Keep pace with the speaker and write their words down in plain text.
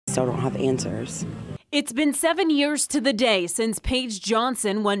Still don't have answers. It's been 7 years to the day since Paige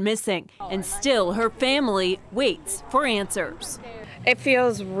Johnson went missing, and still her family waits for answers. It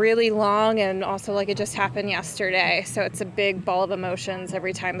feels really long and also like it just happened yesterday, so it's a big ball of emotions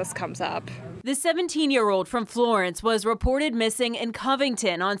every time this comes up. The 17-year-old from Florence was reported missing in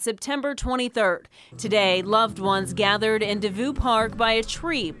Covington on September 23rd. Today, loved ones gathered in DeVue Park by a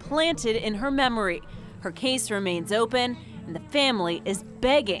tree planted in her memory. Her case remains open, and the family is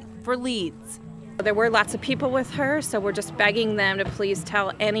begging for leads. There were lots of people with her, so we're just begging them to please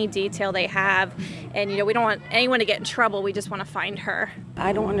tell any detail they have. And, we don't want anyone to get in trouble. We just want to find her.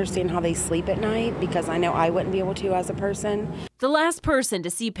 I don't understand how they sleep at night because I know I wouldn't be able to as a person. The last person to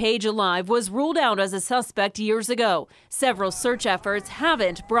see Paige alive was ruled out as a suspect years ago. Several search efforts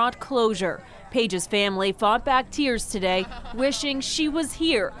haven't brought closure. Paige's family fought back tears today, wishing she was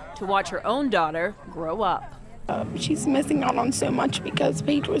here to watch her own daughter grow up. She's missing out on so much because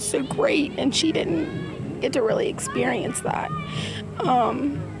Paige was so great and she didn't get to really experience that.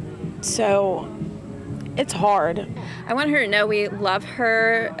 So it's hard. I want her to know we love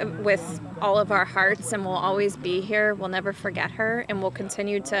her with all of our hearts and we'll always be here. We'll never forget her, and we'll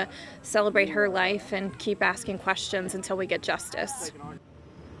continue to celebrate her life and keep asking questions until we get justice.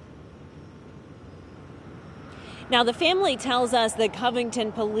 Now, the family tells us that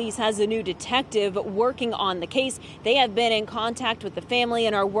Covington Police has a new detective working on the case. They have been in contact with the family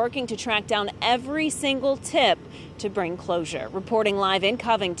and are working to track down every single tip to bring closure. Reporting live in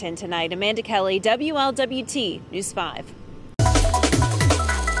Covington tonight, Amanda Kelly, WLWT News 5.